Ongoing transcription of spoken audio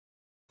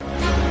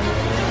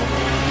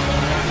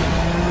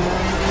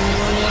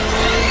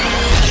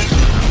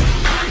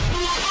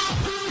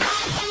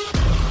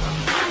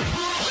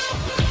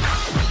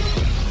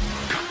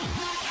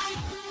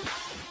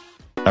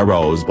A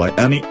rose by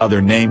any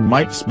other name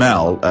might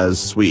smell as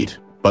sweet,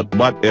 but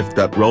what if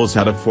that rose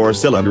had a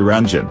 4-cylinder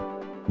engine?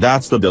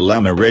 That's the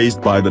dilemma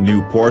raised by the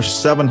new Porsche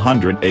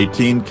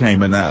 718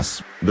 Cayman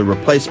S, the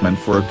replacement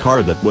for a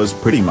car that was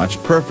pretty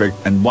much perfect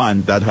and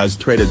one that has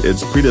traded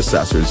its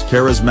predecessor's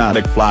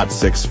charismatic flat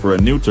 6 for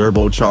a new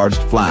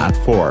turbocharged flat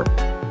 4.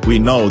 We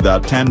know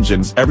that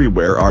engines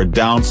everywhere are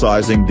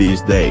downsizing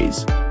these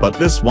days, but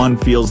this one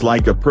feels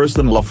like a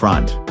personal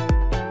affront.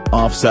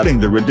 Offsetting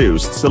the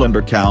reduced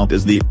cylinder count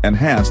is the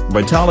enhanced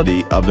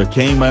vitality of the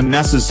Cayman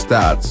S's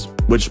stats,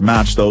 which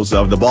match those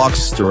of the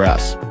Boxster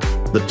S.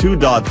 The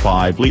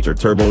 2.5-liter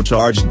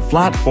turbocharged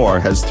flat 4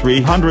 has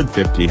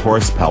 350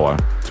 horsepower,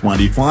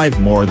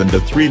 25 more than the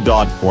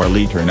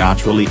 3.4-liter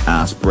naturally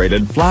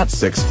aspirated flat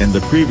 6 in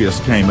the previous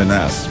Cayman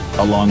S,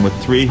 along with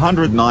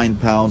 309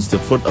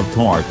 pounds-to-foot of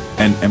torque,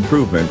 an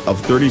improvement of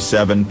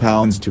 37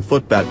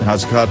 pounds-to-foot that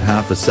has cut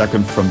half a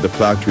second from the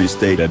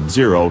factory-stated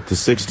 0 to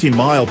 60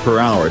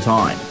 mph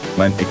time,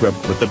 when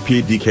equipped with the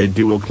PDK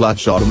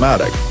dual-clutch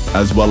automatic,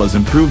 as well as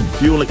improved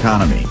fuel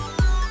economy.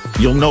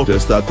 You'll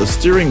notice that the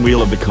steering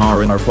wheel of the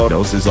car in our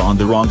photos is on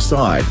the wrong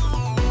side.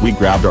 We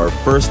grabbed our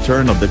first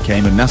turn of the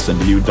Cayman S in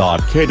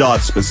U.K.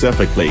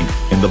 specifically,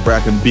 in the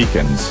Brecon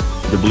Beacons,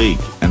 the bleak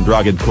and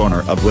rugged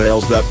corner of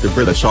Wales that the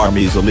British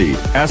Army's elite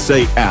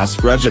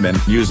SAS regiment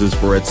uses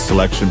for its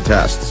selection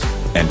tests,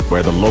 and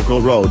where the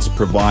local roads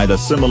provide a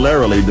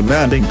similarly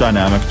demanding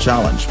dynamic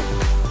challenge.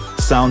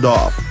 Sound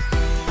off.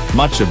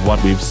 Much of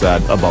what we've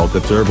said about the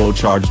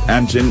turbocharged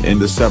engine in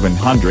the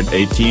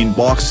 718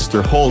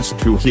 Boxster holds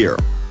true here.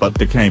 But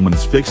the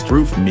Cayman's fixed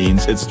roof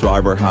means its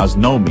driver has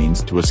no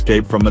means to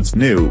escape from its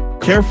new,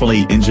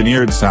 carefully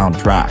engineered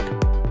soundtrack.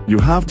 You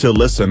have to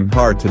listen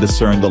hard to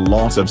discern the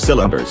loss of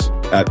cylinders.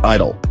 At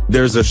idle,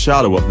 there's a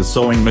shadow of the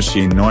sewing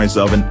machine noise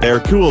of an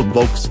air-cooled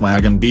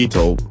Volkswagen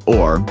Beetle,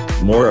 or,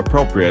 more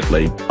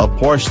appropriately, a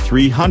Porsche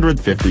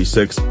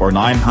 356 or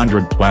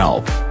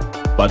 912.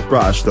 But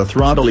brush the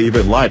throttle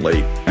even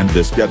lightly, and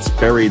this gets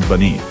buried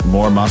beneath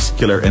more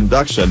muscular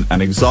induction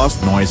and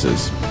exhaust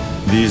noises.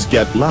 These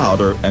get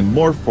louder and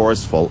more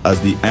forceful as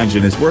the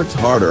engine is worked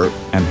harder,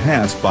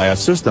 enhanced by a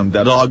system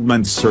that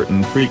augments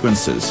certain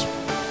frequencies.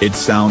 It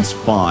sounds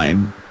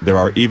fine, there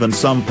are even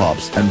some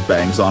pops and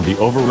bangs on the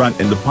overrun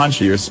in the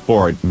punchier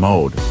sport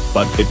mode,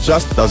 but it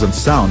just doesn't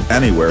sound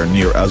anywhere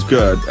near as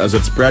good as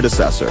its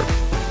predecessor.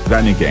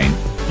 Then again,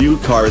 few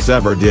cars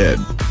ever did.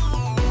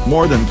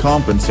 More than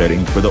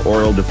compensating for the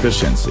oil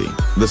deficiency,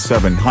 the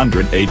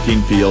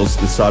 718 feels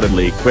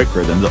decidedly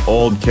quicker than the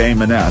old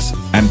Cayman S,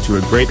 and to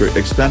a greater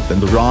extent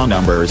than the raw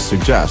numbers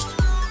suggest.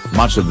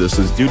 Much of this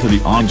is due to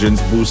the engine's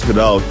boosted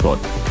output.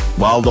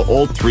 While the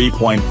old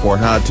 3.4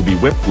 had to be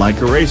whipped like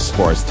a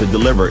racehorse to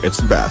deliver its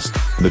best,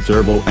 the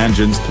turbo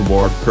engine's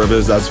torque curve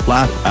is as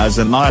flat as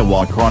an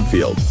Iowa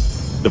cornfield.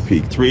 The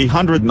peak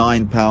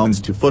 309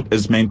 pounds-to-foot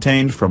is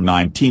maintained from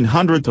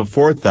 1900 to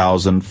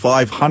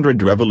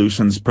 4500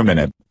 revolutions per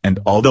minute, and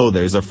although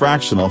there's a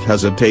fractional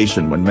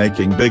hesitation when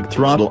making big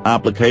throttle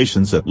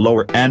applications at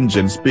lower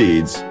engine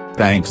speeds,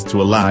 thanks to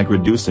a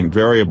lag-reducing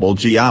variable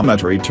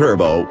geometry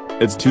turbo,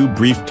 it's too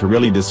brief to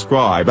really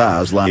describe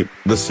as light.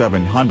 The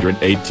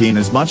 718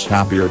 is much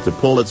happier to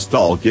pull its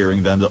stall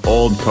gearing than the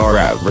old car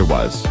ever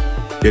was.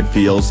 It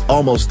feels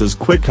almost as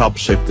quick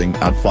upshifting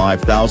at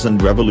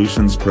 5,000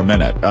 revolutions per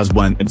minute as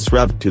when it's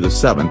revved to the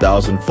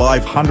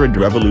 7,500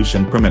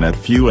 revolution per minute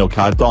fuel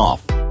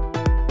cutoff.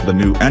 The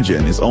new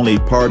engine is only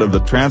part of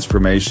the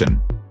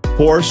transformation.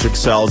 Porsche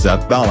excels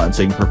at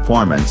balancing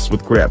performance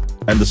with grip,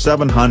 and the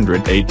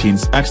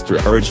 718's extra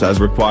urge has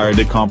required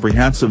a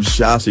comprehensive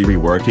chassis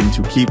reworking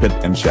to keep it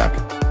in check.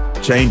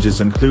 Changes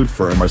include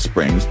firmer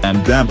springs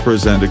and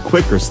dampers and a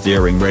quicker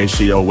steering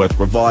ratio with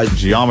revised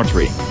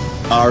geometry.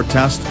 Our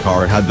test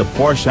car had the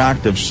Porsche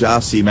Active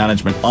chassis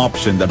management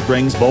option that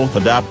brings both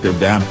adaptive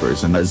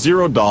dampers and a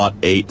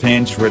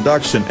 0.8-inch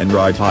reduction in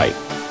ride height.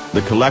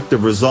 The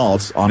collective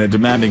results on a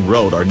demanding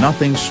road are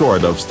nothing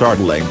short of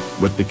startling,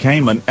 with the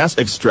Cayman S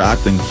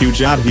extracting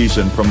huge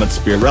adhesion from its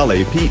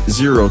Pirelli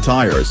P0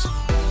 tires.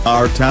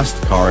 Our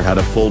test car had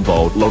a full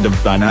boatload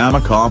of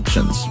dynamic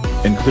options,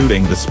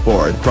 including the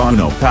Sport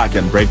Chrono Pack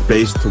and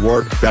brake-based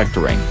torque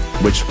vectoring,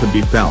 which could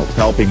be felt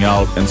helping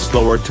out in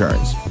slower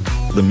turns.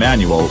 The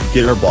manual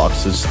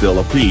gearbox is still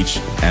a peach,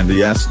 and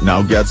the S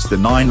now gets the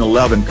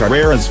 911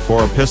 Carrera's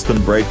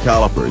 4-piston brake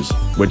calipers,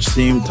 which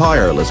seem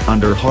tireless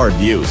under hard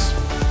use.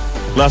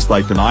 Less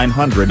like the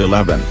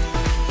 911.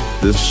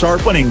 This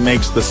sharpening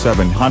makes the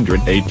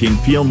 718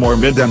 feel more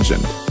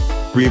mid-engined.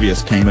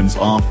 Previous Caymans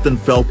often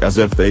felt as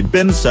if they'd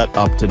been set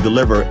up to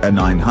deliver a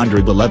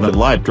 911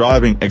 light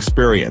driving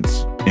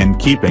experience, in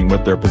keeping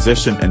with their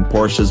position in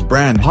Porsche's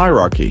brand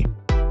hierarchy.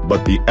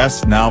 But the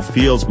S now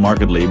feels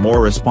markedly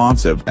more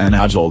responsive and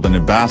agile than a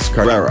Bass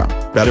Carrera,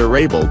 better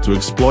able to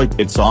exploit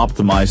its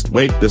optimized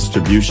weight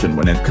distribution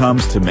when it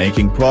comes to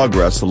making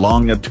progress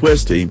along a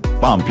twisty,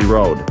 bumpy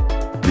road.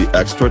 The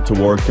extra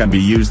torque can be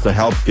used to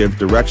help give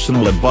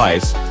directional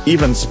advice.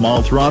 Even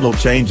small throttle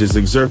changes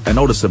exert a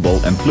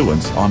noticeable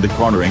influence on the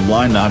cornering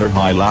line at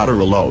high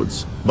lateral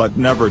loads. but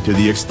never to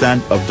the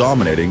extent of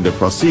dominating the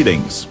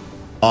proceedings.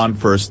 On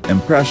first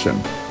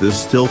impression,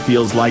 this still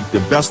feels like the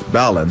best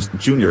balanced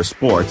junior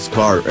sports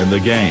car in the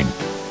game.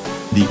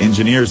 The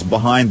engineers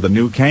behind the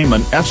new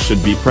Cayman S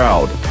should be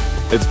proud.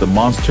 It's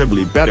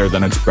demonstrably better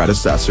than its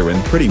predecessor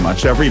in pretty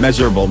much every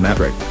measurable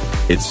metric.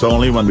 It's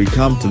only when we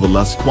come to the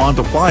less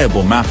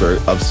quantifiable matter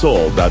of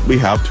soul that we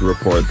have to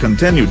report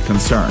continued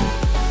concern.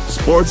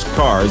 Sports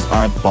cars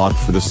aren't bought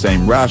for the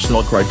same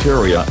rational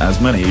criteria as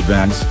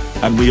minivans,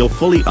 and we'll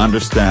fully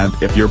understand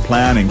if you're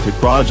planning to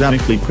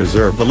cryogenically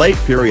preserve the late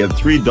period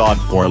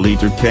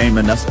 3.4-liter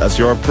Cayman S as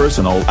your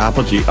personal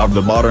apogee of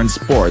the modern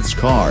sports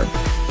car.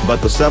 But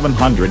the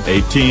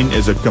 718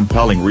 is a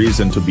compelling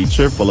reason to be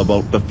cheerful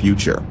about the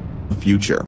future.